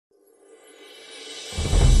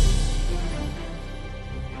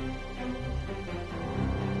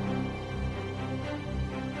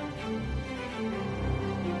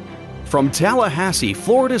From Tallahassee,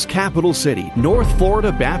 Florida's capital city, North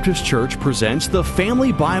Florida Baptist Church presents the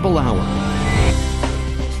Family Bible Hour.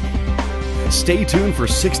 Stay tuned for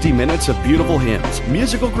 60 minutes of beautiful hymns,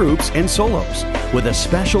 musical groups, and solos, with a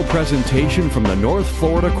special presentation from the North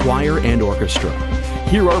Florida Choir and Orchestra.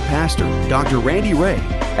 Hear our pastor, Dr. Randy Ray,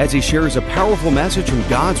 as he shares a powerful message from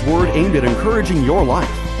God's Word aimed at encouraging your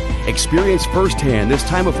life. Experience firsthand this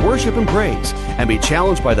time of worship and praise, and be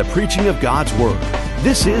challenged by the preaching of God's Word.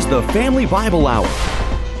 This is the Family Bible Hour.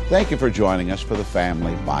 Thank you for joining us for the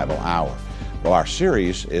Family Bible Hour. Well, our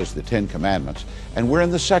series is the 10 Commandments, and we're in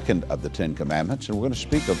the second of the 10 Commandments, and we're going to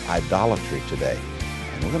speak of idolatry today.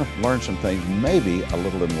 And we're going to learn some things, maybe a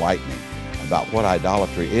little enlightening, about what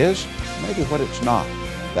idolatry is, maybe what it's not.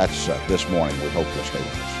 That's this morning. We hope you'll stay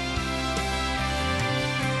with us.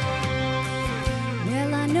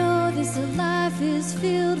 Well, I know this life is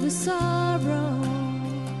filled with sorrow.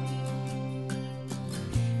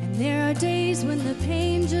 There are days when the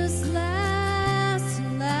pain just lasts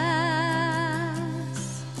and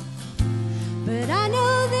lasts. But I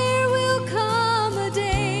know there will come a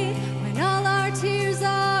day when all our tears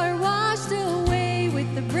are washed away,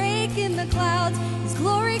 with the break in the clouds, His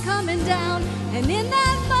glory coming down. And in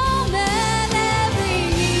that moment,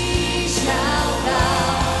 every knee shall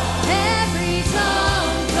bow, every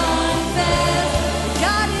tongue confess that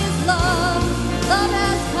God is love, love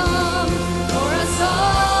has come for us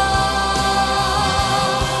all.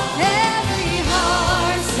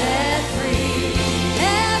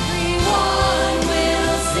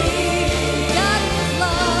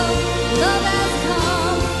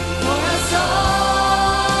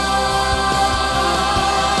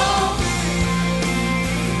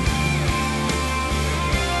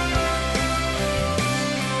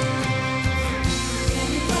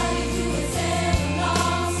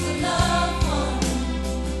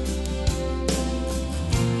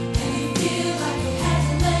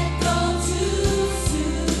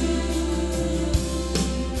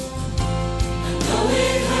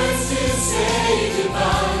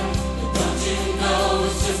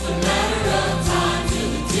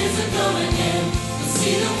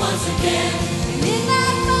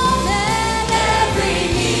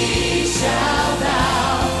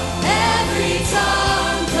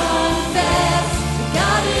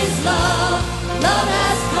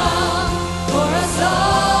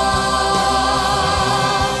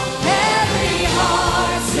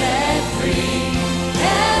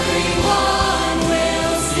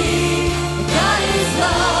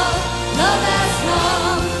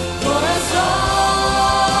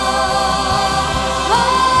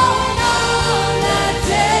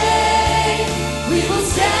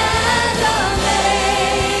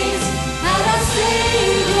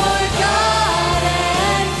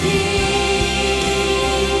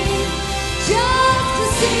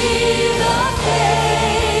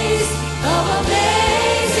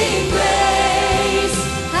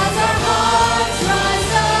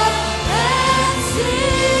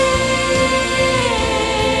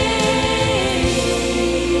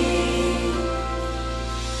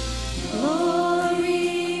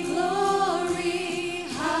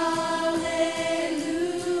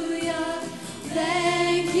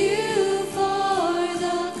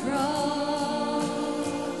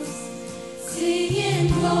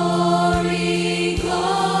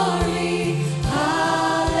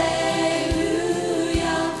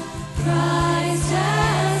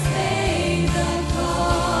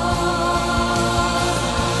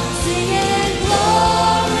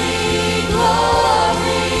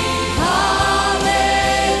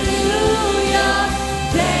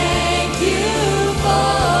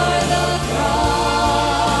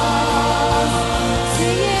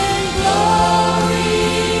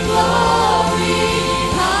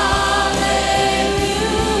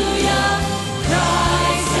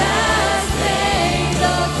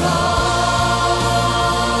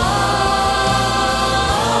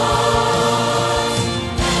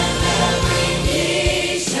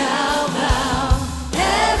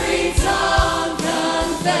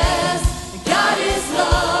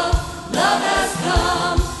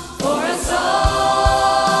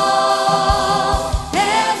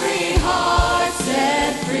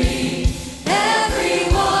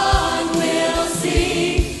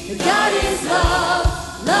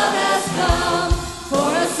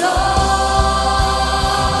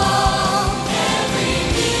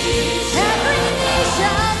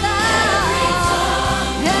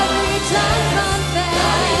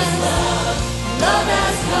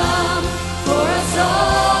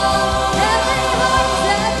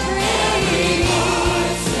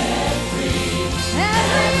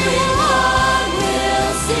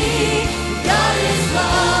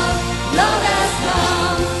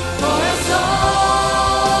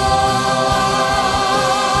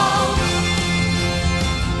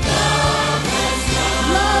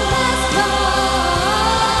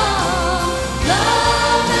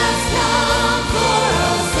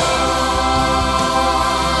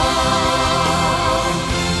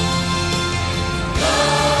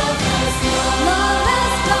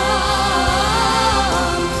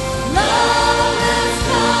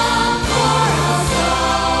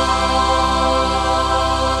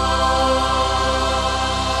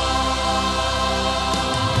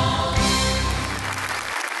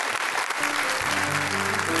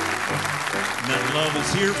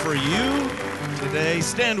 is here for you today.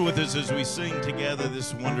 Stand with us as we sing together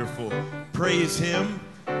this wonderful praise hymn.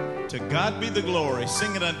 To God be the glory.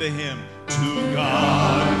 Sing it unto him. To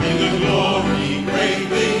God be the glory, great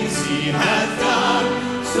things he hath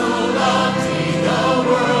done. So loved he the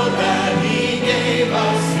world that he gave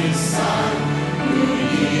us his Son, who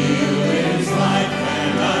yielded his life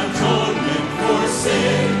and atonement for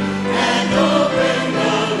sin, and opened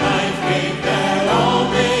the life gate that all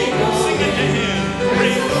may go. Sing it to him.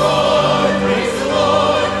 Praise the Lord, praise the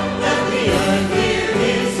Lord. Let the earth hear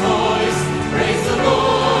his voice. Praise the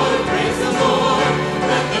Lord, praise the Lord.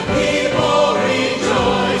 Let the people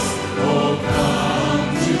rejoice. Oh, come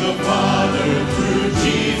to the Father through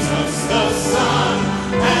Jesus the Son,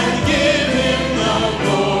 and give him the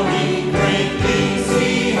glory. Great things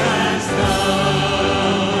he has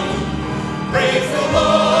done. Praise the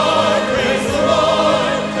Lord, praise the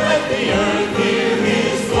Lord. Let the earth hear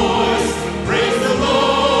his voice. Praise the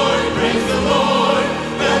Lord, praise the Lord.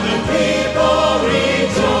 Let the people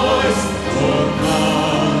rejoice. Oh,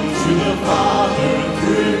 come to the Father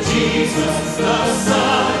through Jesus the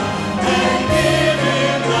Son, and give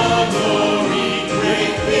him the glory.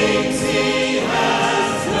 Great things he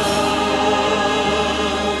has done.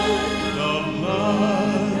 The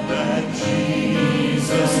blood that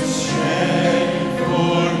Jesus shed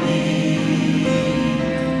for me,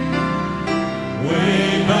 way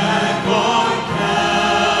back on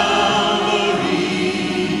Calvary,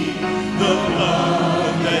 the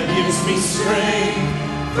blood that gives me strength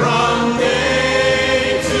from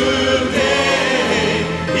day to day,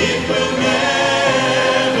 it will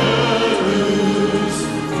never lose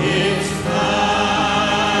its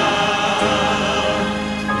power.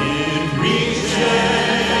 It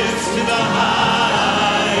reaches to the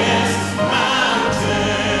highest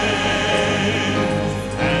mountain,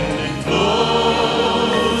 and it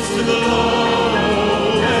flows to the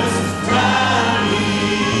lowest valley.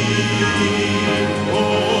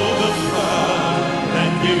 Oh, the blood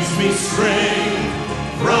that gives me strength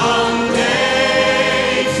from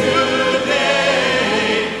day to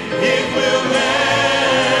day, it will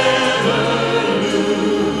never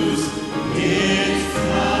lose its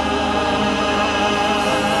power.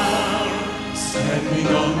 Standing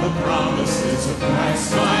on the promises of Christ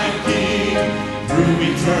my King, through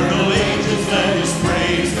eternal ages let his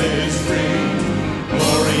praise ring.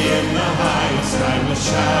 Glory in the highest I will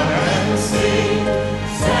shout and sing,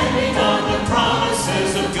 standing on the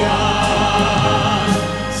promises of God.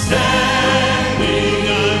 Standing,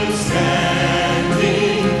 I'm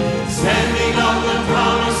standing, standing on the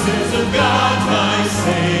promises of God, my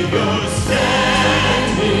Savior.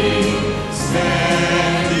 Standing, standing,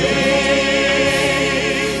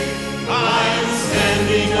 I'm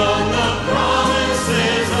standing on the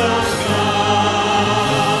promises of God.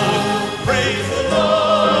 Praise the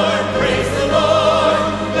Lord, praise the Lord.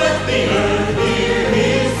 Let the earth hear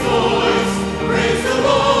his voice. Praise the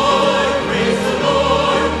Lord, praise the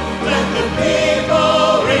Lord. Let the people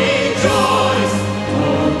rejoice.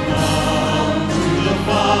 Oh, come to the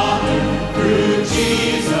Father through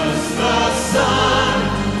Jesus the Son,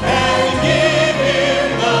 and give him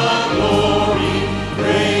the glory.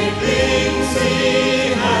 Great things he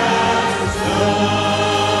has done.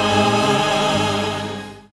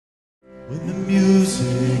 When the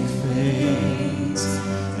music fades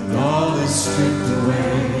and all is stripped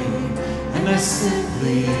away, and I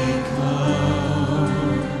simply come,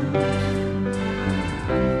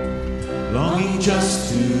 longing just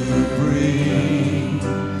to bring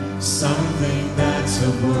something that's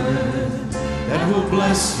of worth that will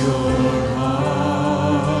bless your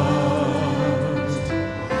heart.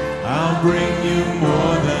 I'll bring you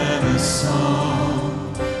more than a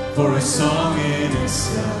song, for a song in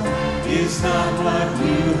itself is not what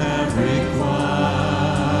you have required.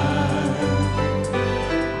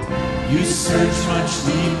 You search much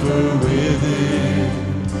deeper within,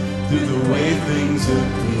 through the way things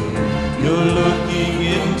appear. You're looking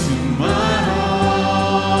into my heart.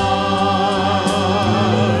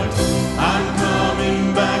 I'm coming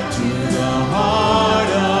back to the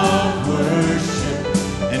heart of worship,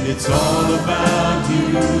 and it's all about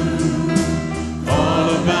you, all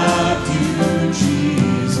about you,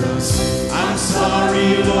 Jesus. I'm sorry,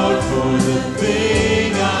 Lord, for the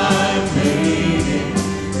thing I made it,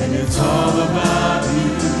 and it's all about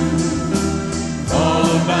you, all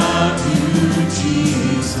about you,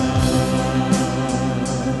 Jesus.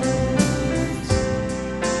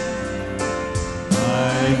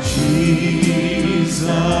 My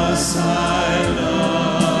Jesus, I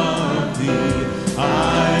love thee. I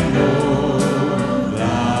know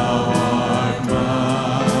thou art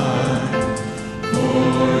mine.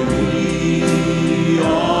 For thee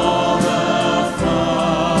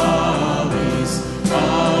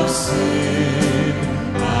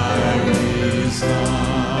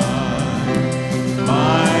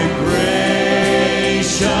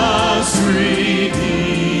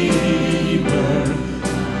Redeemer,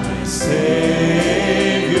 my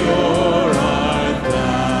Savior art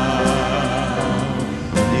thou.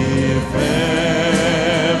 If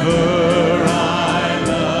ever I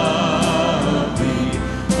love thee,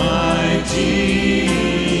 my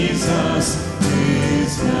Jesus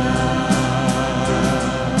is now.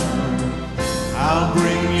 I'll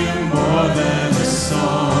bring you more than a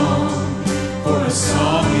song, for a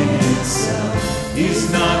song in itself is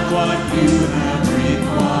not what you have required.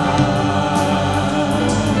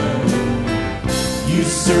 You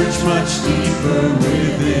search much deeper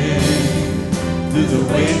within, through the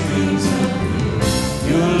way things appear.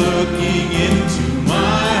 You're looking into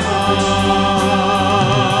my heart.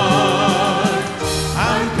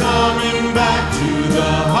 I'm coming back to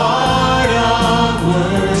the heart of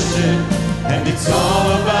worship, and it's all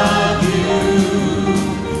about you.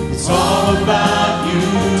 It's all about you,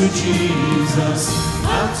 Jesus.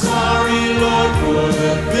 I'm sorry, Lord, for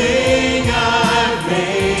the thing I've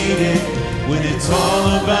made it, when it's all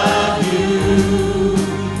about you.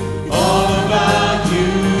 All about you,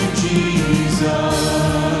 Jesus.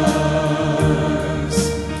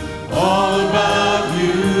 All about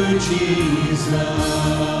you, Jesus.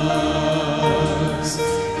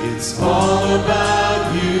 It's all about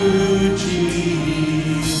you, Jesus.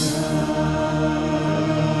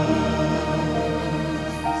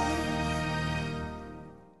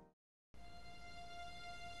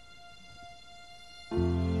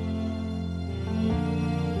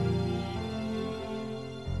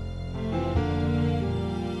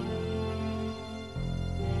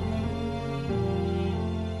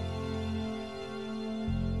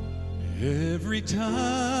 Every time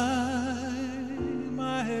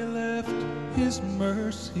I left His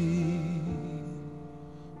mercy,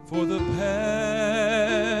 for the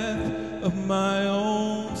path of my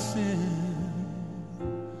own sin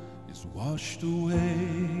is washed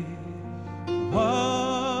away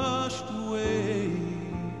by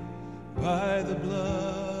the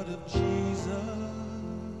blood of Jesus.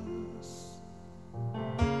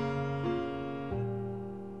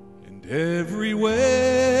 And every way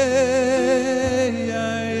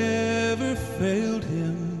I ever failed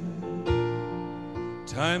Him,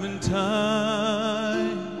 time and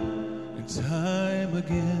time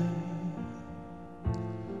again,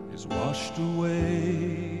 is washed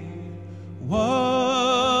away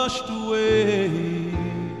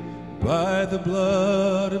by the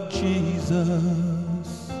blood of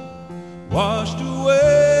Jesus. Washed away,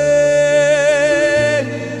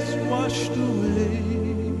 it's washed away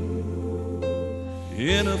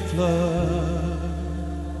in a flood.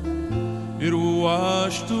 It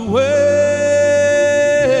washed away,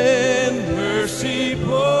 and mercy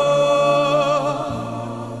poured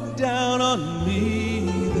down on me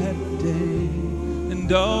that day,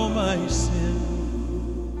 and all my sin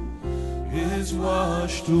is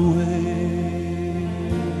washed away.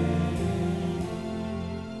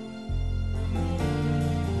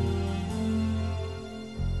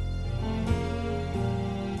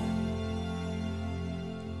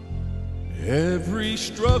 Every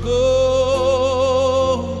struggle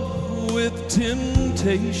with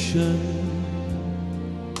temptation,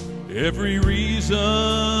 every reason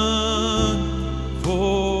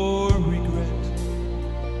for regret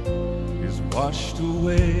is washed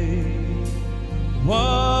away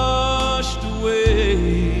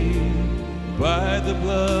by the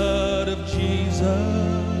blood of Jesus.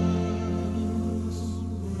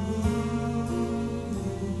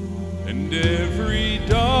 And every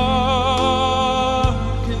dark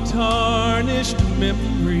and tarnished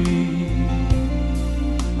memory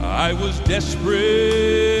I was desperate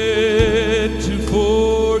to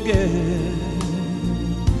forget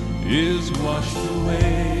is washed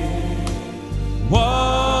away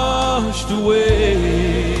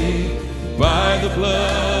by the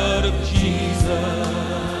blood of Jesus.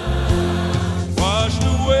 Washed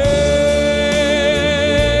away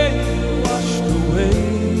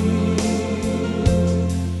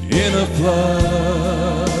in a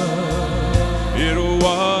flood. It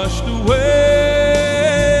washed away,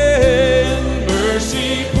 and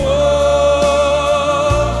mercy poured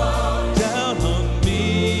down on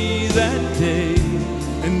me that day,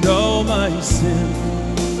 and all my sin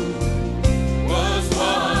was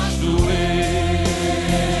washed away.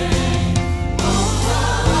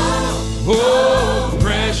 Oh,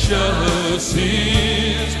 precious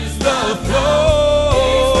is the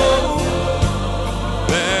flow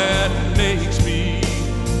that makes me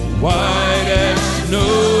white as snow.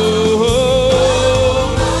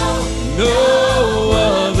 No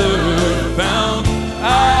other fount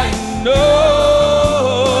I know,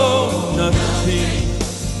 nothing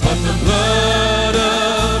but the blood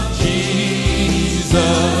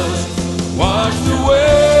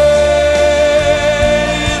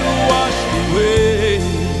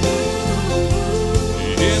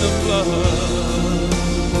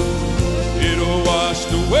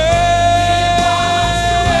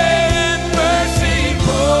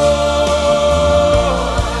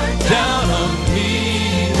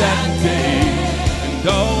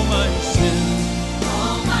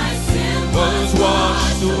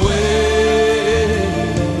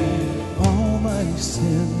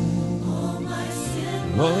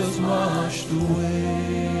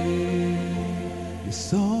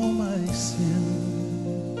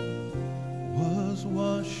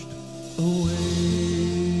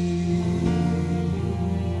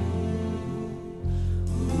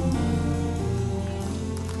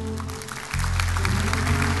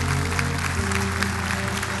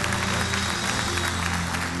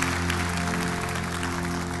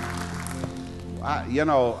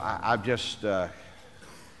I've just, I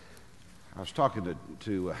was talking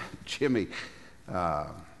to Jimmy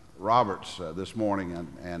Roberts this morning,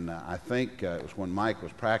 and I think it was when Mike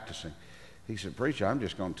was practicing. He said, "Preacher, I'm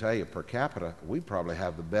just going to tell you, per capita, we probably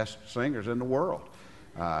have the best singers in the world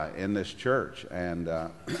in this church." And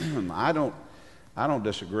I don't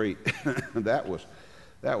disagree. That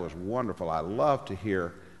was wonderful. I love to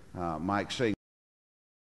hear Mike sing.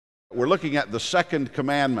 We're looking at the Second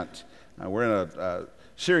Commandment. We're in a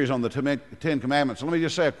series on the Ten Commandments. Let me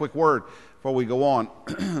just say a quick word before we go on.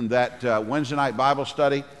 That Wednesday night Bible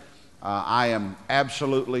study, I am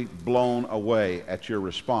absolutely blown away at your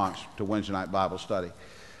response to Wednesday night Bible study.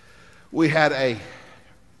 We had a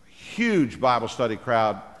huge Bible study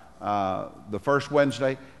crowd the first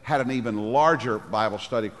Wednesday, had an even larger Bible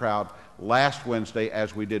study crowd last Wednesday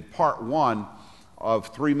as we did part one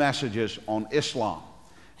of 3 messages on Islam.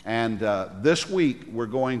 And this week we're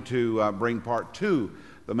going to bring part 2,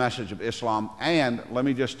 the message of Islam. And let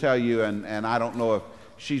me just tell you, and I don't know if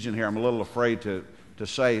she's in here, I'm a little afraid to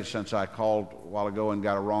say, since I called a while ago and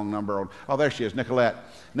got a wrong number. Oh, there she is, Nicolette.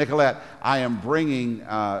 Nicolette, I am bringing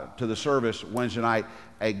to the service Wednesday night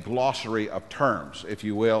a glossary of terms, if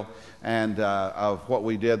you will, and of what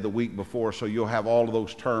we did the week before. So you'll have all of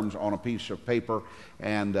those terms on a piece of paper,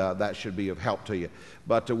 and that should be of help to you.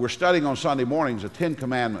 But we're studying on Sunday mornings the 10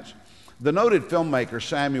 Commandments. The noted filmmaker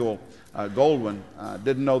Samuel Goldwyn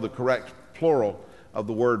didn't know the correct plural of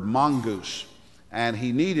the word mongoose, and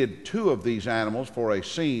he needed 2 of these animals for a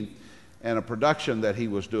scene in a production that he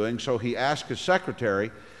was doing. So he asked his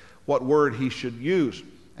secretary what word he should use,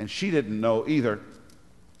 and she didn't know either.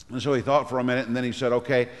 And so he thought for a minute, and then he said,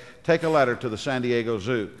 "Okay, take a letter to the San Diego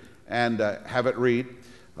Zoo and have it read,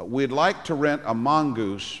 'We'd like to rent a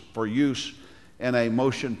mongoose for use in a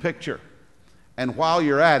motion picture. And while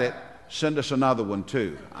you're at it, send us another one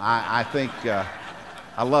too.'" I think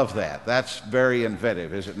I love that. That's very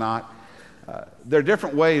inventive, is it not? There are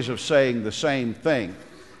different ways of saying the same thing.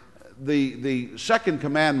 The Second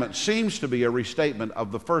Commandment seems to be a restatement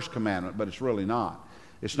of the First Commandment, but it's really not.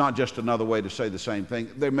 It's not just another way to say the same thing.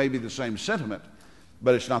 There may be the same sentiment,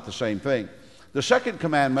 but it's not the same thing. The Second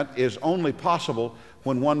Commandment is only possible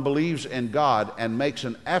when one believes in God and makes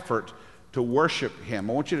an effort to worship Him.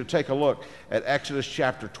 I want you to take a look at Exodus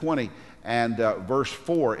chapter 20 and verse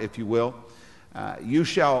 4, if you will. "You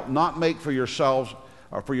shall not make for yourself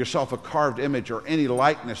a carved image or any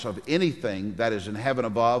likeness of anything that is in heaven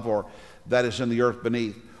above, or that is in the earth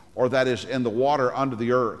beneath, or that is in the water under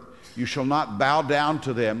the earth. You shall not bow down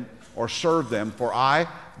to them or serve them, for I,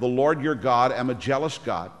 the Lord your God, am a jealous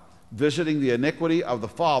God, visiting the iniquity of the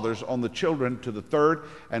fathers on the children to the 3rd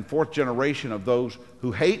and 4th generation of those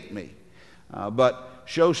who hate me, but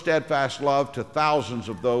show steadfast love to thousands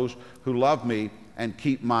of those who love me and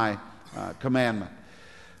keep my commandment."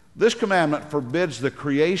 This commandment forbids the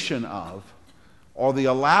creation of or the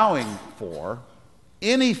allowing for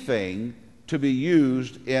anything to be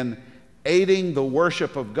used in aiding the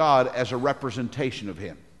worship of God as a representation of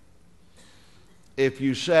Him. If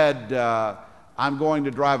you said, "I'm going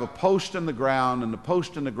to drive a post in the ground, and the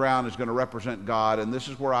post in the ground is going to represent God, and this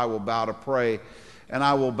is where I will bow to pray, and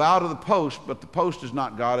I will bow to the post, but the post is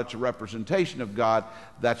not God, it's a representation of God,"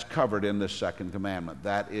 that's covered in this Second Commandment.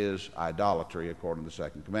 That is idolatry according to the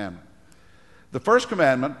Second Commandment. The First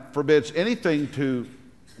Commandment forbids anything to,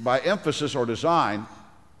 by emphasis or design,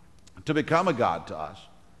 to become a god to us.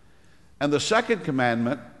 And the Second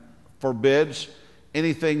Commandment forbids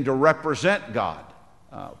anything to represent God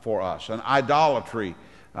for us. An idolatry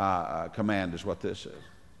command is what this is.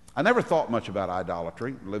 I never thought much about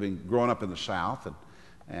idolatry. Growing up in the South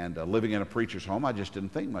and living in a preacher's home, I just didn't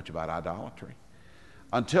think much about idolatry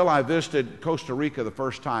until I visited Costa Rica the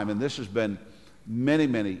first time, and this has been many,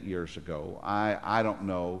 many years ago. I don't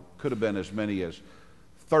know, could have been as many as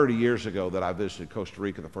 30 years ago that I visited Costa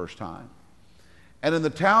Rica the first time. And in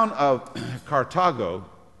the town of Cartago,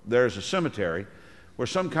 there's a cemetery where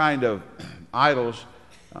some kind of idols,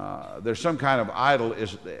 there's some kind of idol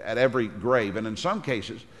is at every grave. And in some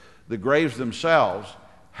cases, the graves themselves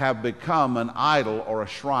have become an idol or a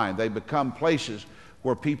shrine. They become places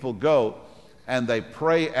where people go and they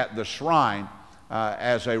pray at the shrine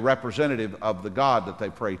as a representative of the God that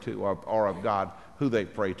they pray to, or of God who they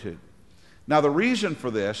pray to. Now, the reason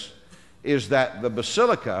for this is that the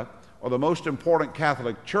basilica, or the most important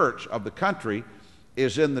Catholic church of the country,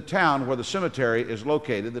 is in the town where the cemetery is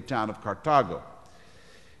located, the town of Cartago.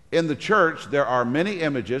 In the church, there are many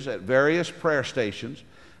images at various prayer stations,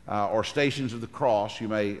 or stations of the cross, you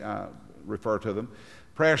may refer to them,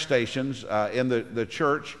 prayer stations in the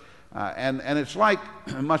church, and it's like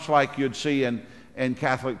much like you'd see in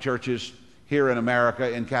Catholic churches here in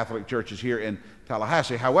America, in Catholic churches here in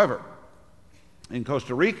Tallahassee. However, in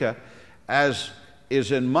Costa Rica, as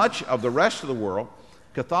is in much of the rest of the world,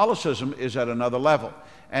 Catholicism is at another level.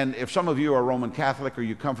 And if some of you are Roman Catholic or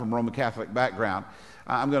you come from a Roman Catholic background,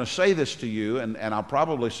 I'm going to say this to you, and I'll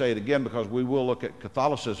probably say it again because we will look at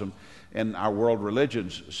Catholicism in our World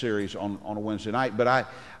Religions series on a Wednesday night. But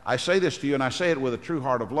I say this to you, and I say it with a true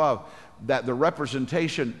heart of love, that the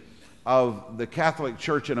representation of the Catholic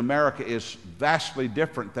Church in America is vastly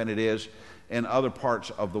different than it is in other parts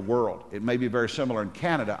of the world. It may be very similar in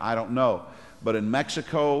Canada, I don't know. But in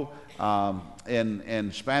Mexico,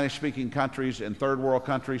 in Spanish-speaking countries, in third world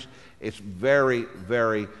countries, it's very,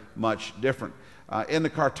 very much different. In the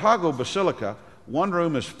Carthago Basilica, one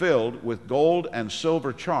room is filled with gold and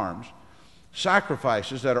silver charms,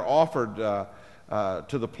 sacrifices that are offered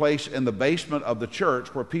to the place in the basement of the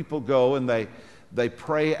church where people go and they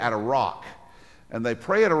pray at a rock. And they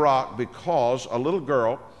pray at a rock because a little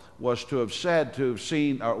girl was said to have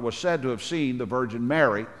seen the Virgin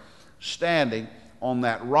Mary standing on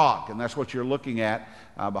that rock. And that's what you're looking at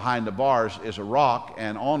behind the bars is a rock,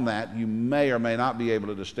 and on that you may or may not be able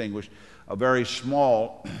to distinguish a very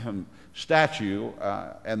small statue,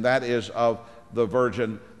 and that is of the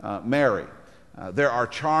Virgin Mary. There are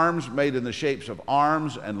charms made in the shapes of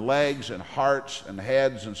arms and legs and hearts and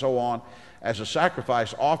heads and so on as a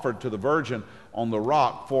sacrifice offered to the Virgin on the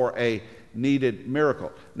rock for a needed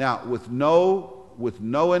miracle. Now, with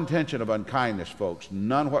no intention of unkindness, folks,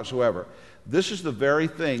 none whatsoever, this is the very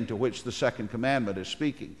thing to which the Second Commandment is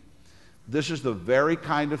speaking. This is the very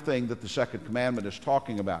kind of thing that the Second Commandment is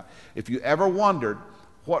talking about. If you ever wondered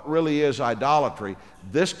what really is idolatry,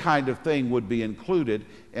 this kind of thing would be included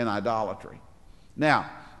in idolatry. Now,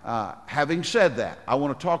 having said that, I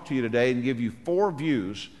want to talk to you today and give you 4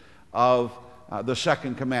 views of the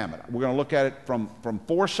Second Commandment. We're going to look at it from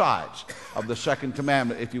 4 sides of the Second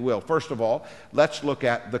Commandment, if you will. First of all, let's look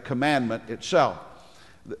at the commandment itself.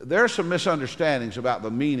 There are some misunderstandings about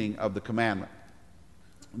the meaning of the commandment.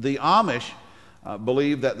 The Amish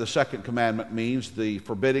believe that the Second Commandment means the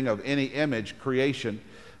forbidding of any image creation,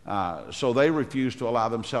 so they refuse to allow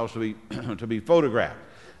themselves to be photographed.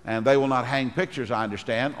 And they will not hang pictures, I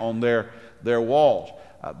understand, on their walls.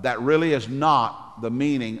 That really is not the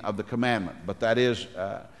meaning of the commandment, but that is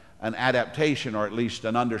an adaptation, or at least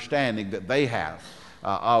an understanding that they have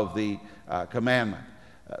of the commandment.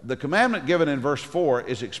 The commandment given in verse 4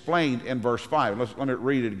 is explained in verse 5. Let me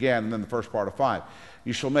read it again, and then the first part of 5.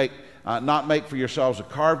 You shall not make for yourselves a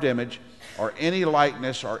carved image, or any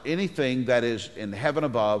likeness, or anything that is in heaven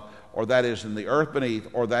above, or that is in the earth beneath,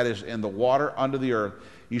 or that is in the water under the earth.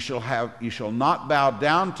 You shall not bow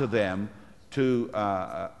down to them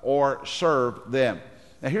or serve them.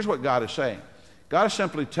 Now here's what God is saying. God is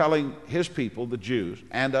simply telling his people, the Jews,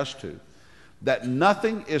 and us too, that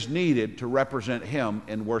nothing is needed to represent him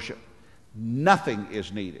in worship. Nothing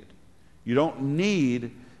is needed. You don't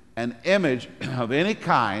need an image of any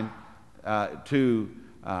kind to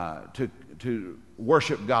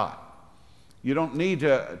worship God. You don't need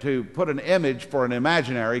to put an image for an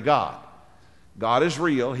imaginary God. God is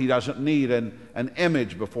real. He doesn't need an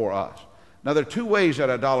image before us. Now, there are 2 ways that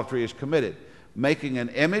idolatry is committed: making an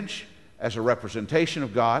image as a representation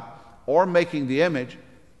of God, or making the image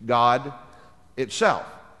God itself.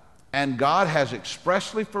 And God has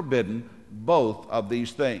expressly forbidden both of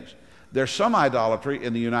these things. There's some idolatry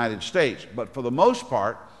in the United States, but for the most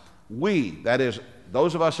part, that is,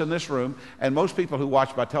 those of us in this room, and most people who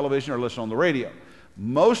watch by television or listen on the radio,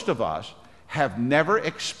 most of us have never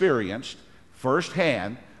experienced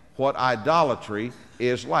firsthand what idolatry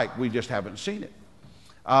is like. We just haven't seen it.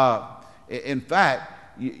 In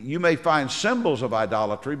fact, you may find symbols of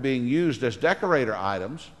idolatry being used as decorator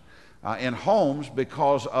items in homes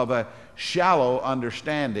because of a shallow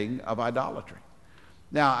understanding of idolatry.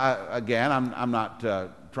 Now, again, I'm not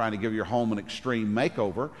trying to give your home an extreme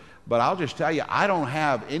makeover, but I'll just tell you, I don't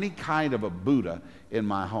have any kind of a Buddha in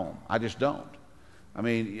my home. I just don't. I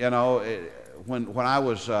mean, you know, when I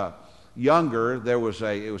was younger,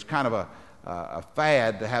 it was kind of a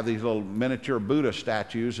fad to have these little miniature Buddha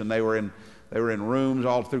statues, and they were in rooms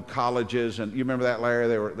all through colleges. And you remember that, Larry?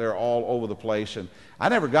 They're all over the place. And I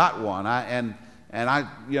never got one. And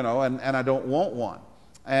I don't want one.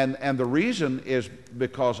 And the reason is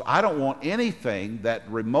because I don't want anything that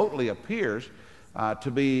remotely appears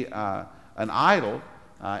to be an idol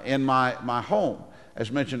in my home. As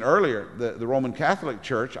mentioned earlier, the Roman Catholic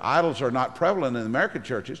Church, idols are not prevalent in American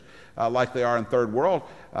churches like they are in third world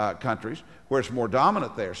countries, where it's more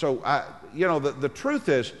dominant there. So, the truth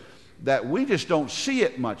is that we just don't see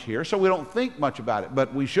it much here, so we don't think much about it.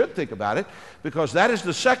 But we should think about it, because that is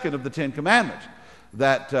the second of the Ten Commandments,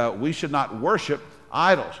 that we should not worship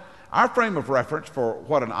idols. Our frame of reference for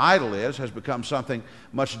what an idol is has become something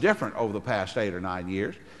much different over the past 8 or 9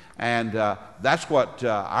 years. And that's what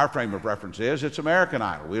our frame of reference is. It's American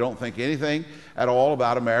Idol. We don't think anything at all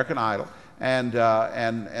about American Idol. And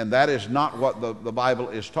that is not what the Bible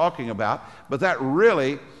is talking about. But that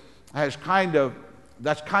really has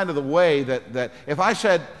that's kind of the way that if I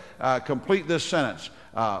said, complete this sentence,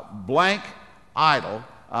 blank idol,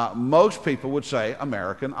 most people would say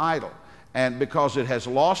American Idol. And because it has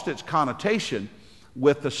lost its connotation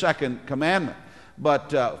with the Second Commandment.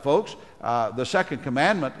 But folks, the Second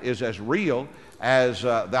Commandment is as real as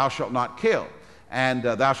thou shalt not kill, and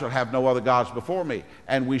thou shalt have no other gods before me,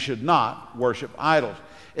 and we should not worship idols.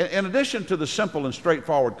 In addition to the simple and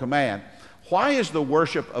straightforward command, why is the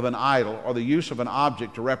worship of an idol or the use of an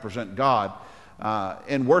object to represent God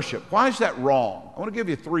in worship, why is that wrong? I want to give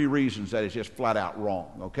you 3 reasons that is just flat out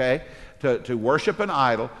wrong, okay? To worship an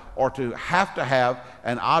idol or to have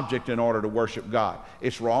an object in order to worship God.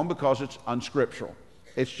 It's wrong because it's unscriptural.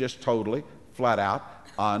 It's just totally, flat out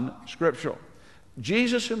unscriptural.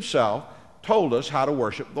 Jesus himself told us how to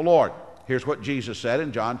worship the Lord. Here's what Jesus said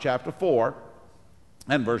in John chapter 4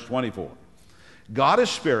 and verse 24. God is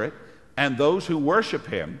spirit, and those who worship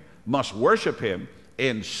him must worship him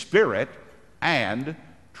in spirit and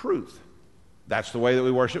truth. That's the way that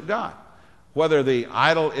we worship God. Whether the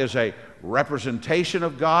idol is a representation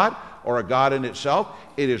of God or a God in itself,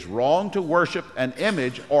 it is wrong to worship an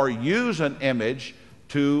image or use an image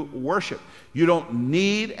to worship. You don't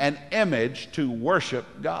need an image to worship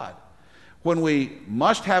God. When we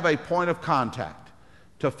must have a point of contact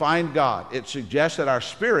to find God, it suggests that our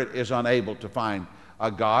spirit is unable to find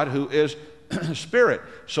a God who is spirit.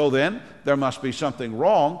 So then, there must be something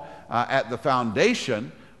wrong at the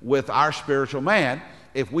foundation with our spiritual man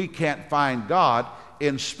if we can't find God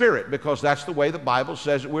in spirit, because that's the way the Bible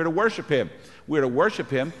says that we're to worship him. We're to worship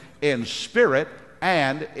him in spirit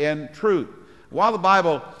and in truth. While the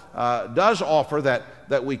Bible does offer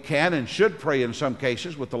that we can and should pray in some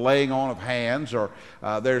cases with the laying on of hands, or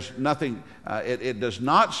there's nothing, it does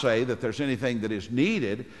not say that there's anything that is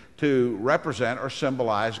needed to represent or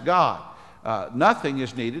symbolize God. Nothing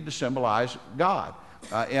is needed to symbolize God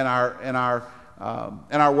in our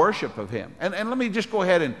worship of him. And let me just go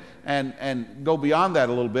ahead and go beyond that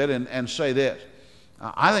a little bit and say this.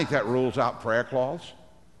 I think that rules out prayer cloths.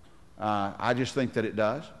 I just think that it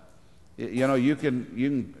does. You know, you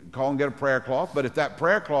can call and get a prayer cloth, but if that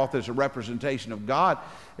prayer cloth is a representation of God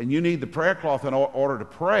and you need the prayer cloth in order to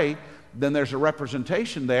pray, then there's a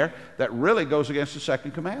representation there that really goes against the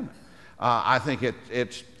Second Commandment. I think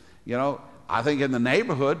it's, you know, I think in the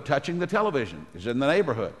neighborhood, touching the television is in the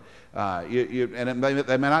neighborhood. And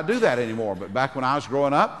they may not do that anymore, but back when I was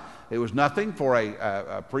growing up, it was nothing for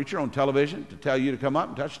a preacher on television to tell you to come up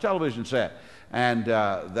and touch the television set and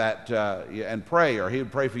pray, or he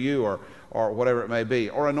would pray for you, or whatever it may be,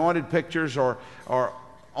 or anointed pictures, or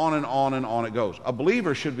on and on and on it goes. A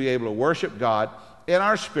believer should be able to worship God in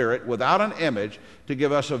our spirit without an image to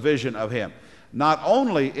give us a vision of him. Not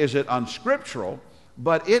only is it unscriptural,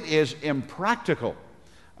 but it is impractical.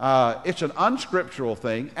 It's an unscriptural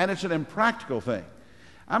thing, and it's an impractical thing.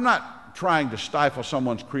 I'm not trying to stifle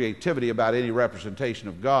someone's creativity about any representation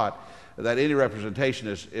of God, that any representation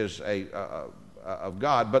is of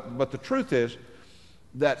God, but the truth is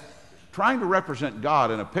that trying to represent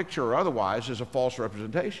God in a picture or otherwise is a false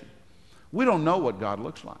representation. We don't know what God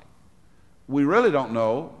looks like. We really don't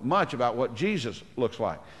know much about what Jesus looks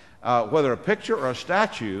like. Whether a picture or a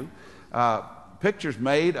statue, pictures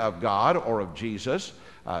made of God or of Jesus,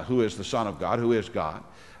 who is the Son of God, who is God,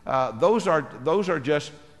 those are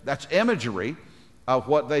just, that's imagery of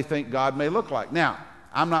what they think God may look like. Now,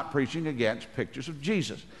 I'm not preaching against pictures of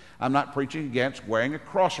Jesus. I'm not preaching against wearing a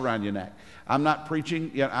cross around your neck. I'm not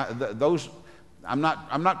preaching, I'm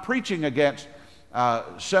not preaching against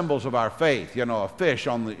symbols of our faith. You know, a fish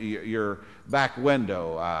on your back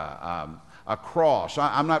window, a cross.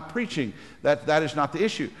 I'm not preaching that. That is not the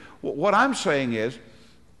issue. What I'm saying is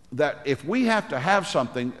that if we have to have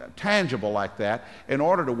something tangible like that in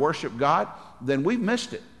order to worship God, then we've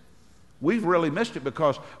missed it. We've really missed it,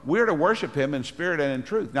 because we're to worship him in spirit and in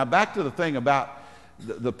truth. Now, back to the thing about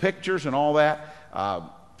the pictures and all that.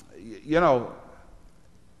 You know,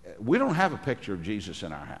 we don't have a picture of Jesus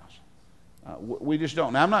in our house. We just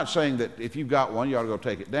don't. Now, I'm not saying that if you've got one, you ought to go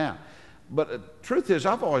take it down. But the truth is,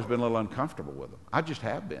 I've always been a little uncomfortable with them. I just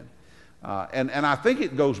have been. And I think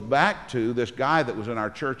it goes back to this guy that was in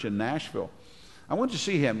our church in Nashville. I went to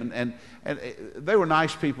see him, and they were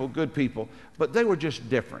nice people, good people, but they were just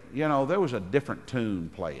different. You know, there was a different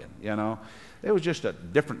tune playing, you know. There was just a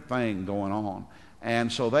different thing going on.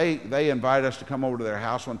 And so they invited us to come over to their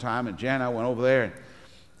house one time, and Jan and I went over there,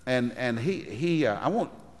 and he I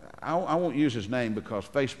won't use his name because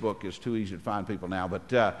Facebook is too easy to find people now, but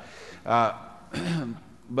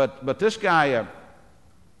this guy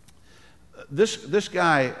this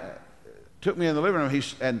guy took me in the living room,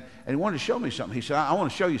 and he wanted to show me something. He said, I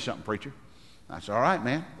want to show you something, preacher. I said, all right,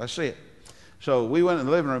 man, let's see it. So we went in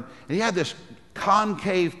the living room, and he had this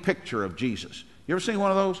concave picture of Jesus. You ever seen one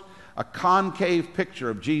of those? A concave picture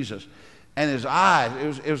of Jesus, and his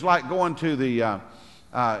eyes, it was like going to the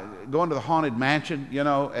Haunted Mansion, you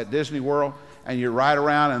know, at Disney World, and you ride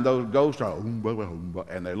around, and those ghosts are,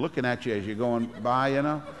 and they're looking at you as you're going by, you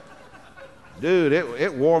know. Dude,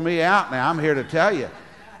 it wore me out now, I'm here to tell you.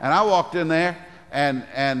 And I walked in there, and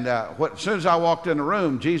as soon as I walked in the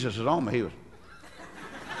room, Jesus was on me. He was.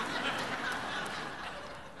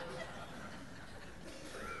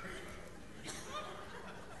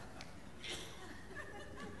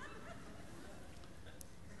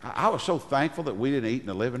 I was so thankful that we didn't eat in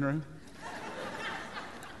the living room.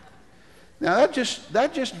 Now that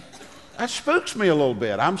spooks me a little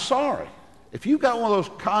bit. I'm sorry. If you've got one of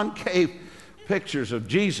those concave pictures of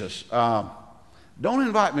Jesus, don't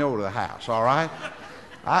invite me over to the house, all right?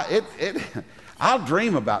 I'll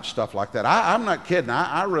dream about stuff like that. I'm not kidding.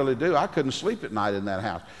 I really do. I couldn't sleep at night in that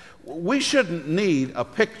house. We shouldn't need a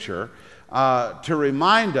picture to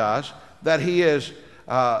remind us that he is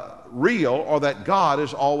real or that God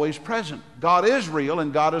is always present. God is real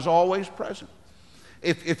and God is always present.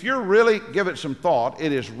 If you really give it some thought,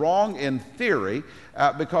 it is wrong in theory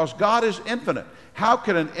because God is infinite. How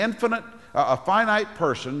can an infinite, a finite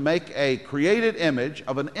person make a created image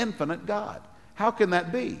of an infinite God? How can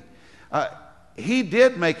that be? He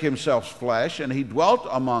did make himself flesh and he dwelt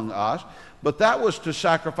among us, but that was to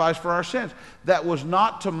sacrifice for our sins. That was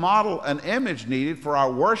not to model an image needed for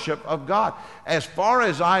our worship of God. As far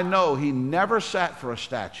as I know, he never sat for a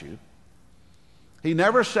statue. He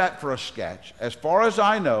never sat for a sketch. As far as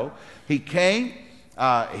I know, he came,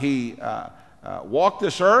 he walked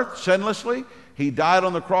this earth sinlessly. He died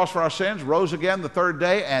on the cross for our sins, rose again the third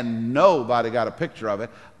day, and nobody got a picture of it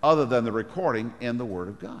other than the recording in the Word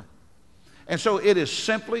of God. And so it is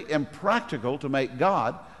simply impractical to make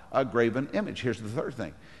God a graven image. Here's the third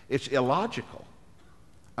thing. It's illogical.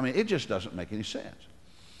 I mean, it just doesn't make any sense.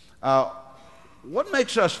 What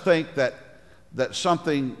makes us think that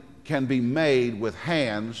something can be made with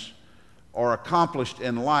hands or accomplished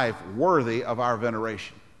in life worthy of our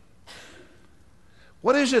veneration?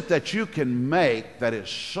 What is it that you can make that is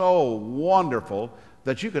so wonderful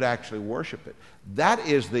that you could actually worship it?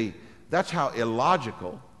 That's how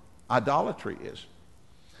illogical idolatry is.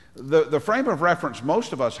 The frame of reference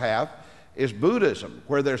most of us have is Buddhism,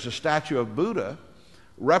 where there's a statue of Buddha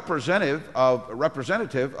representative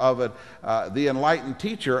of the enlightened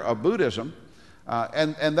teacher of Buddhism,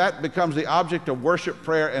 and that becomes the object of worship,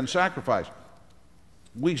 prayer, and sacrifice.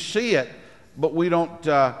 We see it, but we don't.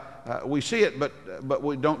 We see it, but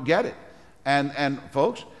we don't get it. And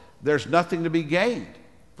folks, there's nothing to be gained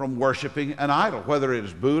from worshiping an idol, whether it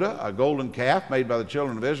is Buddha, a golden calf made by the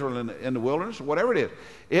children of Israel in the wilderness, whatever it is.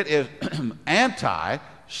 It is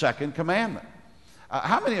anti-Second Commandment.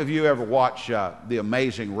 How many of you ever watch The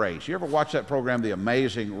Amazing Race? You ever watch that program, The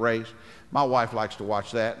Amazing Race? My wife likes to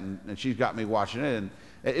watch that, and she's got me watching it, and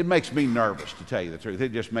it makes me nervous, to tell you the truth.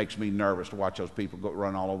 It just makes me nervous to watch those people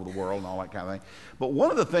run all over the world and all that kind of thing. But one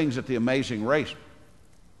of the things at The Amazing Race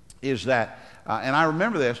is that, and I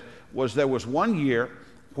remember this, was there was one year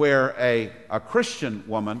where a Christian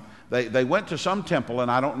woman, they went to some temple, and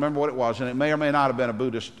I don't remember what it was, and it may or may not have been a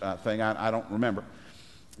Buddhist thing, I don't remember.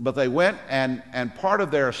 But they went, and part of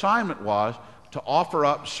their assignment was to offer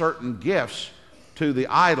up certain gifts to the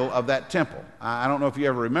idol of that temple. I don't know if you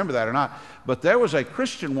ever remember that or not, but there was a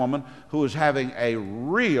Christian woman who was having a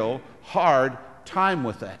real hard time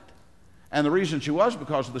with that. And the reason she was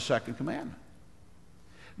because of the Second Commandment.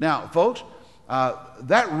 Now, folks,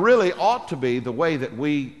 that really ought to be the way that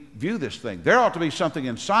we view this thing. There ought to be something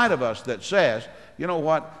inside of us that says, you know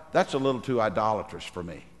what, that's a little too idolatrous for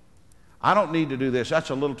me. I don't need to do this.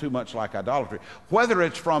 That's a little too much like idolatry. Whether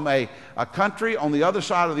it's from a country on the other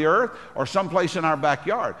side of the earth or someplace in our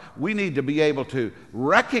backyard, we need to be able to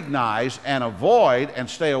recognize and avoid and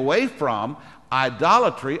stay away from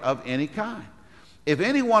idolatry of any kind. If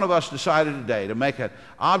any one of us decided today to make an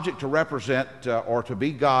object to represent or to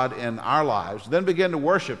be God in our lives, then begin to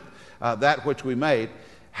worship that which we made,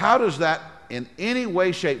 how does that in any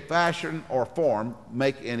way, shape, fashion, or form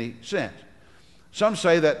make any sense? Some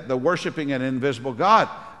say that the worshiping an invisible God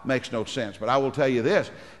makes no sense. But I will tell you this,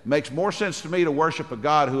 it makes more sense to me to worship a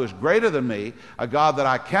God who is greater than me, a God that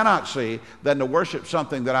I cannot see, than to worship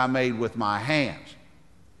something that I made with my hands.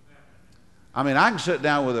 I mean, I can sit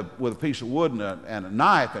down with a piece of wood and a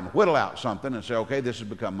knife and whittle out something and say, okay, this has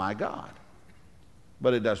become my God.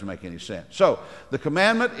 But it doesn't make any sense. So the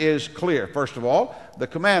commandment is clear. First of all, the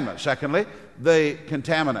commandment. Secondly, the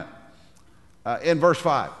contaminant. In verse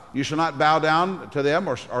 5, you shall not bow down to them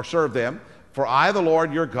or serve them, for I, the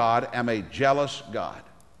Lord your God, am a jealous God.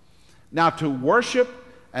 Now, to worship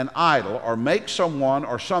an idol or make someone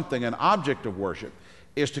or something an object of worship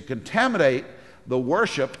is to contaminate the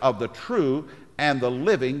worship of the true and the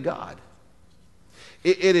living God.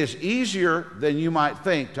 It is easier than you might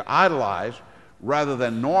think to idolize rather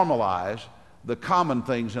than normalize the common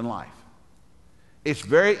things in life. It's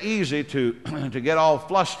very easy to get all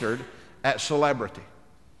flustered at celebrity.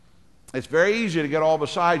 It's very easy to get all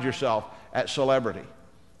beside yourself at celebrity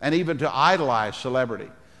and even to idolize celebrity.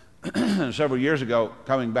 Several years ago,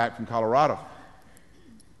 coming back from Colorado,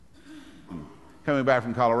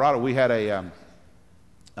 we had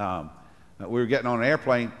we were getting on an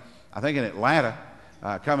airplane, I think in Atlanta,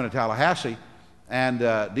 coming to Tallahassee, and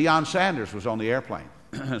Deion Sanders was on the airplane.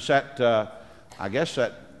 Sat, I guess,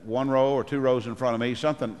 sat one row or two rows in front of me,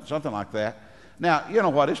 something like that. Now, you know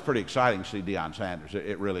what? It's pretty exciting to see Deion Sanders.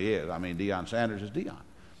 It really is. I mean, Deion Sanders is Deion.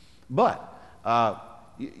 But,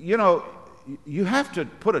 you know, you have to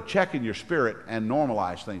put a check in your spirit and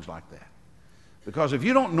normalize things like that. Because if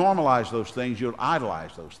you don't normalize those things, you'll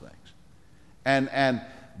idolize those things. And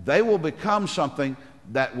they will become something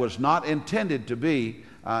that was not intended to be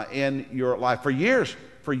in your life. For years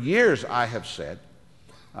I have said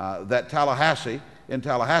that in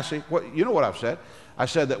Tallahassee, you know what I've said? I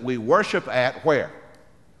said that we worship at where?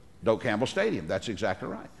 Doak Campbell Stadium. That's exactly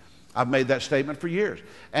right. I've made that statement for years.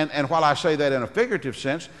 And while I say that in a figurative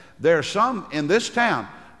sense, there are some in this town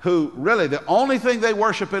who really the only thing they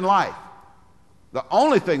worship in life is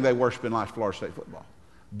Florida State football.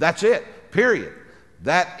 That's it, period.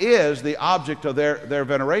 That is the object of their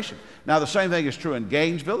veneration. Now, the same thing is true in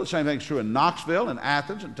Gainesville. The same thing is true in Knoxville, and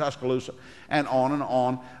Athens, and Tuscaloosa, and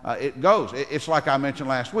on it goes. It's like I mentioned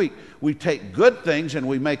last week. We take good things and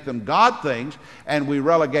we make them God things, and we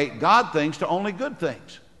relegate God things to only good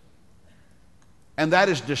things. And that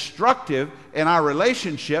is destructive in our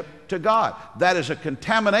relationship to God. That is a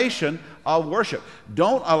contamination of worship.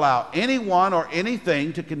 Don't allow anyone or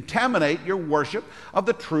anything to contaminate your worship of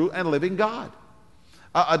the true and living God.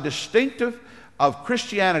 A distinctive of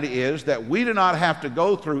Christianity is that we do not have to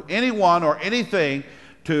go through anyone or anything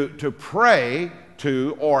to pray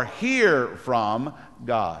to or hear from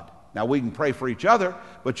God. Now, we can pray for each other,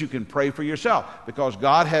 but you can pray for yourself because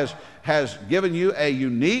God has given you a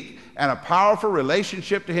unique and a powerful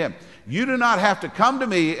relationship to Him. You do not have to come to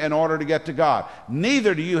me in order to get to God.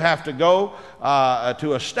 Neither do you have to go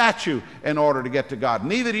to a statue in order to get to God.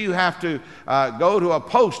 Neither do you have to go to a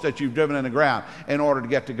post that you've driven in the ground in order to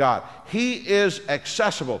get to God. He is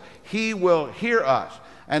accessible. He will hear us.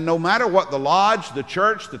 And no matter what the lodge, the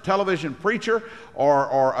church, the television preacher,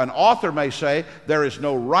 or an author may say, there is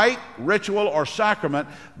no rite, ritual, or sacrament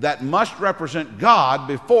that must represent God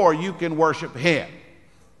before you can worship Him.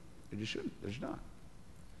 You shouldn't. There's not.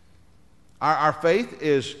 Our faith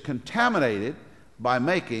is contaminated by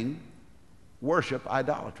making worship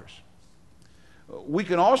idolatrous. We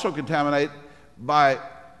can also contaminate by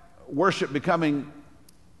worship becoming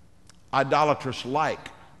idolatrous-like,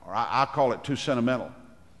 or I call it too sentimental.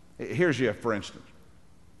 Here's you, for instance.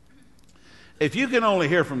 If you can only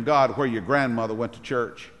hear from God where your grandmother went to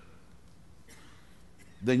church,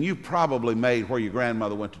 then you probably made where your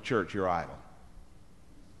grandmother went to church your idol.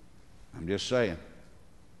 I'm just saying.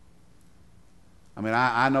 I mean,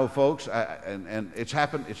 I know folks, and it's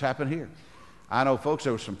happened here. I know folks,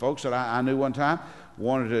 there were some folks that I knew one time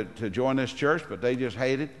wanted to join this church, but they just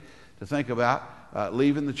hated to think about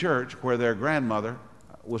leaving the church where their grandmother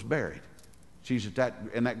was buried. She's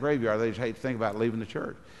in that graveyard. They just hate to think about leaving the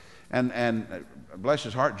church. And bless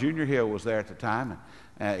his heart, Junior Hill was there at the time,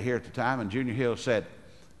 here at the time, and Junior Hill said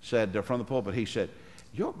from the pulpit, he said,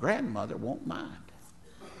 "Your grandmother won't mind."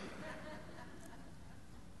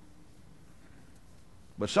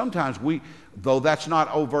 But sometimes though that's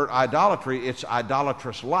not overt idolatry, it's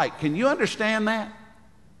idolatrous-like. Can you understand that?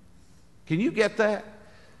 Can you get that?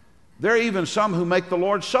 There are even some who make the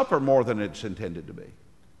Lord's Supper more than it's intended to be.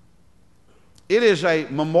 It is a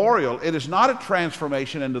memorial. It is not a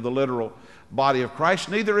transformation into the literal body of Christ.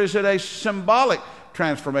 Neither is it a symbolic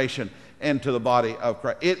transformation into the body of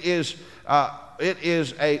Christ. It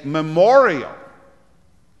is a memorial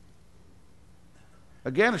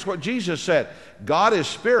Again, it's what Jesus said. God is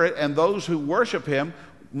spirit, and those who worship him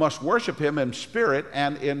must worship him in spirit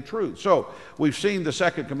and in truth. So we've seen the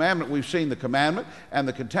second commandment, we've seen the commandment and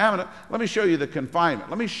the contaminant. Let me show you the confinement.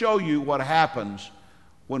 Let me show you what happens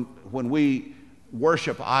when we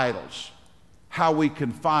worship idols, how we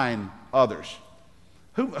confine others.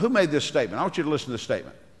 Who made this statement? I want you to listen to this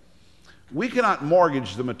statement. We cannot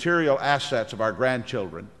mortgage the material assets of our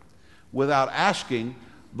grandchildren without asking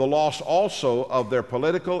the loss also of their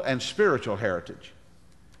political and spiritual heritage.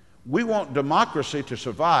 We want democracy to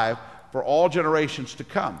survive for all generations to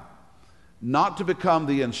come, not to become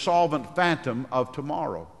the insolvent phantom of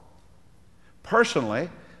tomorrow. Personally,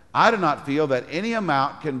 I do not feel that any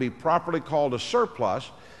amount can be properly called a surplus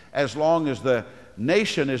as long as the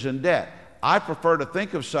nation is in debt. I prefer to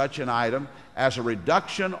think of such an item as a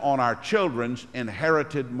reduction on our children's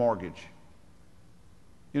inherited mortgage.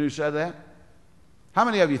 You know who said that? How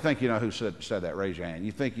many of you think you know who said that? Raise your hand.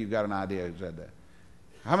 You think you've got an idea who said that?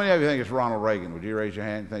 How many of you think it's Ronald Reagan? Would you raise your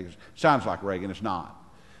hand? Think it sounds like Reagan. It's not.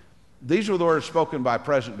 These were the words spoken by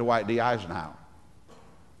President Dwight D. Eisenhower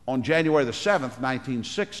on January the 7th,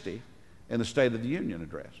 1960, in the State of the Union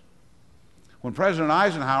address. When President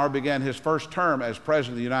Eisenhower began his first term as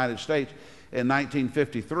President of the United States in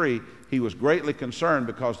 1953, he was greatly concerned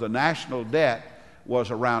because the national debt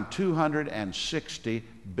was around $260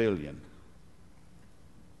 billion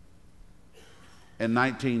in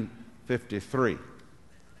 1953.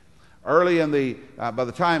 Early in by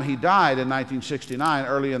the time he died in 1969,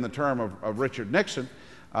 early in the term of Richard Nixon,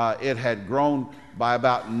 it had grown by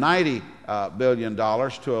about $90 billion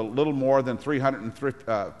to a little more than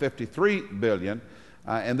 $353 billion.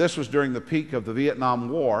 And this was during the peak of the Vietnam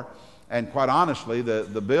War, and quite honestly,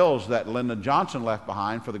 the bills that Lyndon Johnson left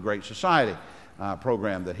behind for the Great Society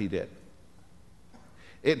program that he did.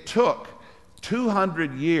 It took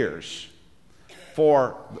 200 years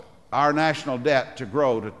for our national debt to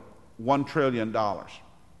grow to $1 trillion. It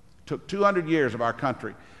took 200 years of our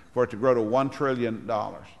country for it to grow to $1 trillion.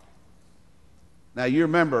 Now, you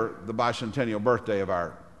remember the bicentennial birthday of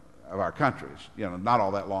our country. You know, not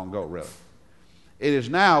all that long ago, really. It is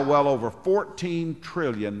now well over $14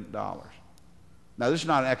 trillion. Now, this is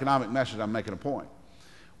not an economic message. I'm making a point.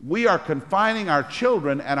 We are confining our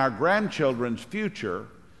children and our grandchildren's future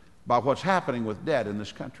by what's happening with debt in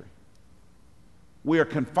this country. We are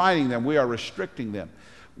confining them. We are restricting them.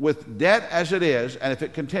 With debt as it is, and if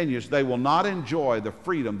it continues, they will not enjoy the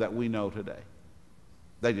freedom that we know today.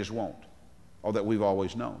 They just won't, or that we've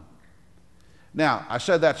always known. Now, I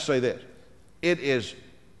said that to say this. It is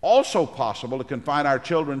also possible to confine our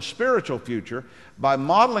children's spiritual future by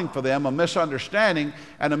modeling for them a misunderstanding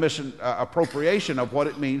and a misappropriation of what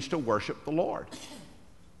it means to worship the Lord.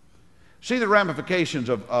 See the ramifications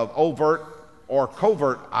of overt or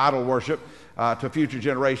covert idol worship to future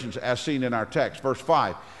generations as seen in our text. Verse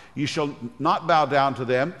 5, you shall not bow down to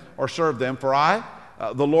them or serve them, for I,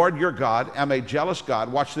 the Lord your God, am a jealous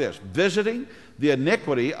God. Watch this. Visiting the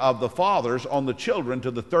iniquity of the fathers on the children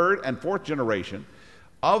to the third and fourth generation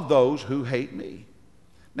of those who hate me.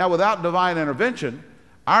 Now, without divine intervention,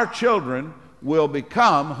 our children will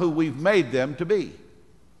become who we've made them to be.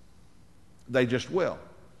 They just will.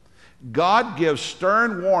 God gives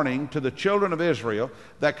stern warning to the children of Israel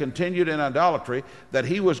that continued in idolatry that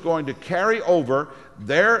he was going to carry over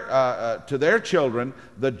to their children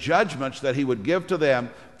the judgments that he would give to them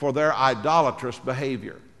for their idolatrous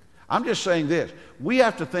behavior. I'm just saying this. We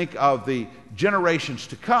have to think of the generations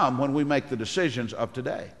to come when we make the decisions of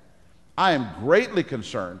today. I am greatly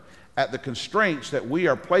concerned at the constraints that we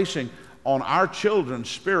are placing on our children's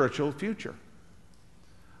spiritual future.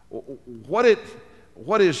 While it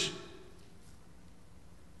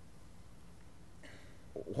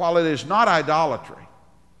is not idolatry,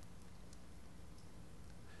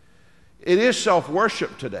 it is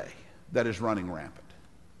self-worship today that is running rampant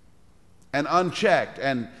and unchecked.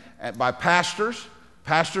 And by pastors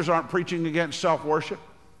aren't preaching against self-worship.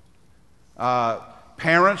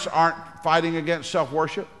 Parents aren't fighting against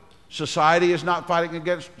self-worship. Society is not fighting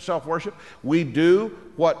against self-worship. We do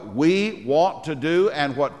what we want to do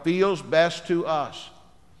and what feels best to us.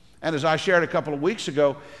 And as I shared a couple of weeks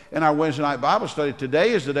ago in our Wednesday night Bible study,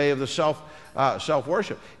 today is the day of the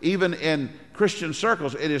self-worship. Even in Christian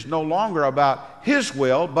circles, it is no longer about His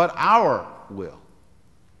will, but our will.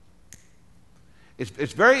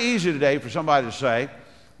 It's very easy today for somebody to say,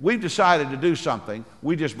 we've decided to do something,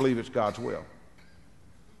 we just believe it's God's will.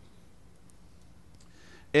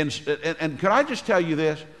 And could I just tell you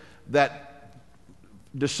this, that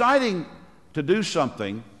deciding to do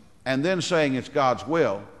something and then saying it's God's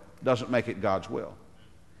will doesn't make it God's will.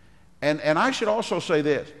 And I should also say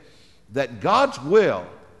this, that God's will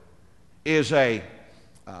is an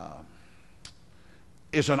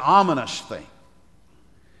ominous thing.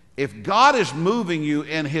 If God is moving you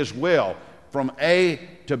in His will from A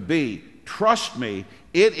to B, trust me,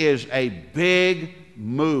 it is a big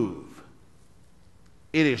move.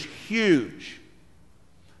 It is huge.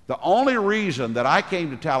 The only reason that I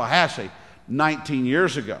came to Tallahassee 19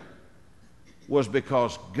 years ago was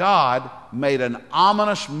because God made an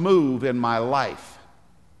ominous move in my life.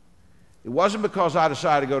 It wasn't because I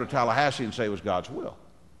decided to go to Tallahassee and say it was God's will.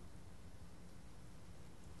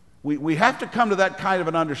 We have to come to that kind of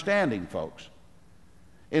an understanding, folks.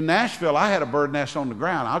 In Nashville, I had a bird nest on the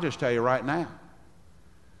ground. I'll just tell you right now.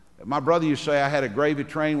 My brother used to say I had a gravy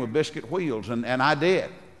train with biscuit wheels, and I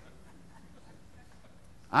did.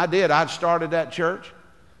 I did. I'd started that church.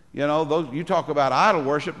 You know, you talk about idol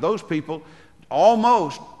worship, those people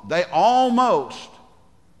almost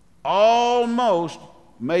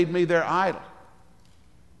made me their idol.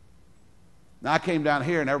 Now, I came down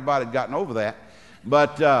here and everybody had gotten over that,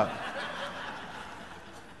 but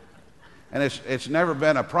and it's never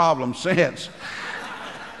been a problem since.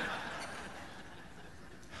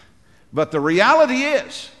 But the reality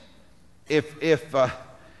is,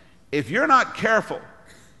 if you're not careful,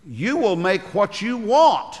 you will make what you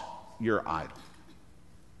want your idol.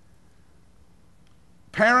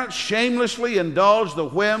 Parents shamelessly indulge the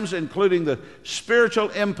whims, including the spiritual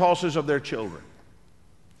impulses of their children.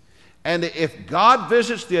 And if God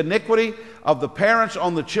visits the iniquity of the parents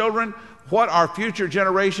on the children, what are future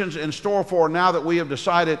generations in store for now that we have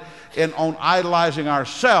decided on idolizing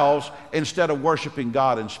ourselves instead of worshiping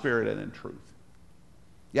God in spirit and in truth?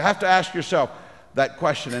 You have to ask yourself that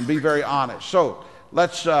question and be very honest. So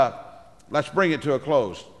let's bring it to a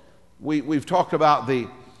close. We've talked about the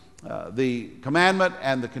commandment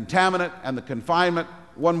and the contaminant and the confinement.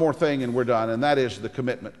 One more thing and we're done, and that is the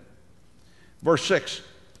commitment. Verse 6,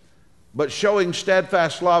 but showing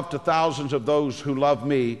steadfast love to thousands of those who love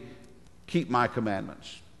me, keep my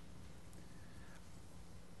commandments.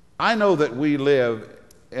 I know that we live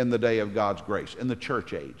in the day of God's grace, in the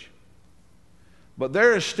church age. But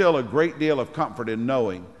there is still a great deal of comfort in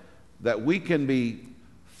knowing that we can be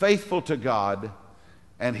faithful to God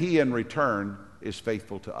and He in return is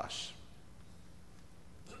faithful to us.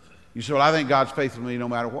 You say, well, I think God's faithful to me no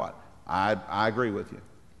matter what. I agree with you.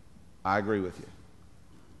 I agree with you.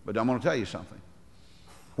 But I'm going to tell you something.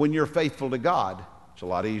 When you're faithful to God, it's a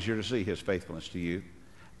lot easier to see His faithfulness to you.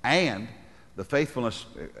 And the faithfulness,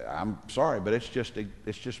 I'm sorry, but it's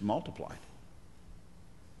just multiplied.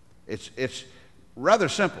 It's rather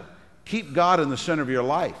simple. Keep God in the center of your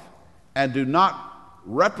life and do not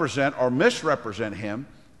represent or misrepresent Him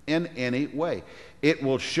in any way. It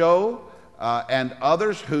will show, and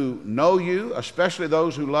others who know you, especially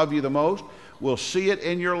those who love you the most, will see it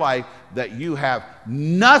in your life that you have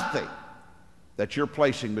nothing that you're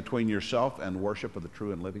placing between yourself and worship of the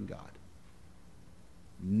true and living God.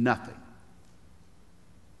 Nothing.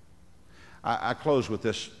 I close with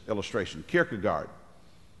this illustration. Kierkegaard,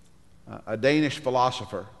 a Danish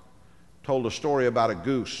philosopher, told a story about a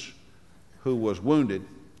goose who was wounded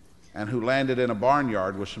and who landed in a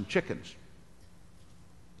barnyard with some chickens.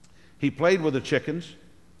 He played with the chickens.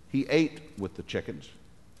 He ate with the chickens.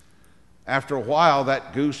 After a while,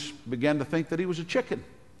 that goose began to think that he was a chicken.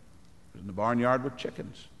 He was in the barnyard with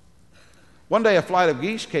chickens. One day, a flight of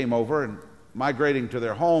geese came over and migrating to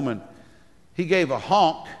their home, and he gave a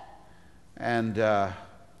honk and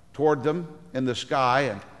toward them in the sky,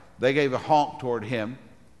 and they gave a honk toward him.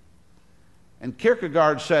 And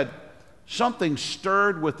Kierkegaard said, something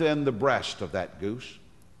stirred within the breast of that goose.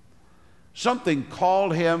 Something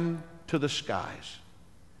called him to the skies.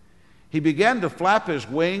 He began to flap his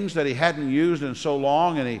wings that he hadn't used in so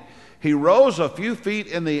long, and he rose a few feet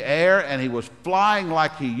in the air, and he was flying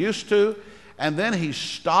like he used to, and then he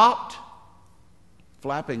stopped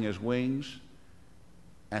flapping his wings,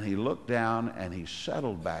 and he looked down, and he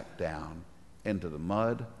settled back down into the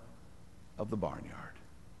mud of the barnyard.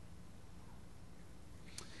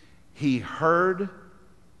 He heard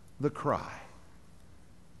the cry,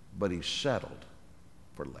 but he settled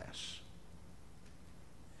for less.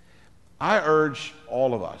 I urge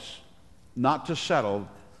all of us not to settle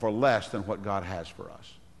for less than what God has for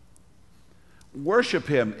us. Worship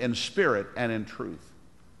Him in spirit and in truth,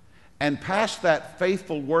 and pass that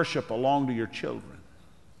faithful worship along to your children,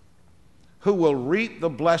 who will reap the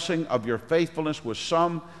blessing of your faithfulness with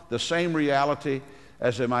the same reality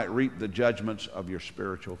as they might reap the judgments of your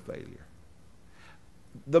spiritual failure.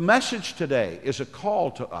 The message today is a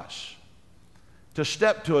call to us to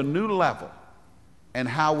step to a new level in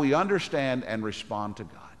how we understand and respond to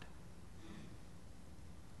God.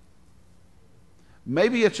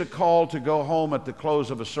 Maybe it's a call to go home at the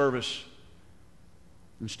close of a service.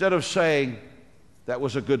 Instead of saying, that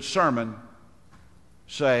was a good sermon,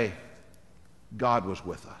 say, God was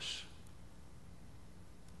with us.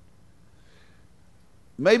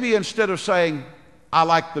 Maybe instead of saying, I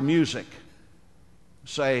like the music,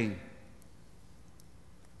 saying,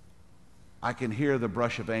 I can hear the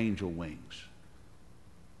brush of angel wings.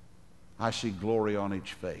 I see glory on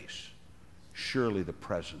each face. Surely the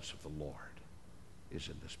presence of the Lord is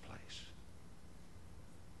in this place.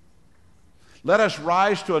 Let us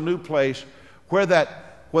rise to a new place where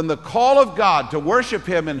when the call of God to worship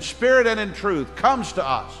Him in spirit and in truth comes to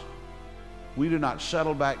us, we do not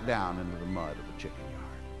settle back down into the mud of the chicken yard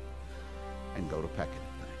and go to pecking at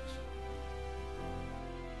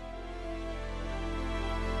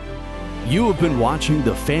things. You have been watching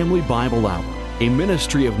the Family Bible Hour, a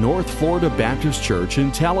ministry of North Florida Baptist Church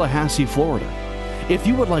in Tallahassee, Florida. If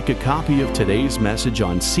you would like a copy of today's message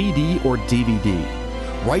on CD or DVD,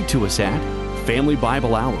 write to us at Family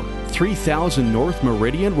Bible Hour, 3000 North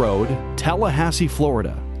Meridian Road, Tallahassee,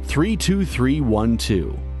 Florida,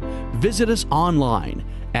 32312. Visit us online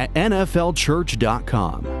at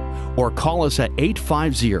nflchurch.com or call us at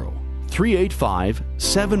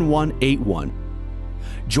 850-385-7181.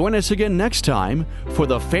 Join us again next time for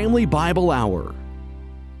the Family Bible Hour.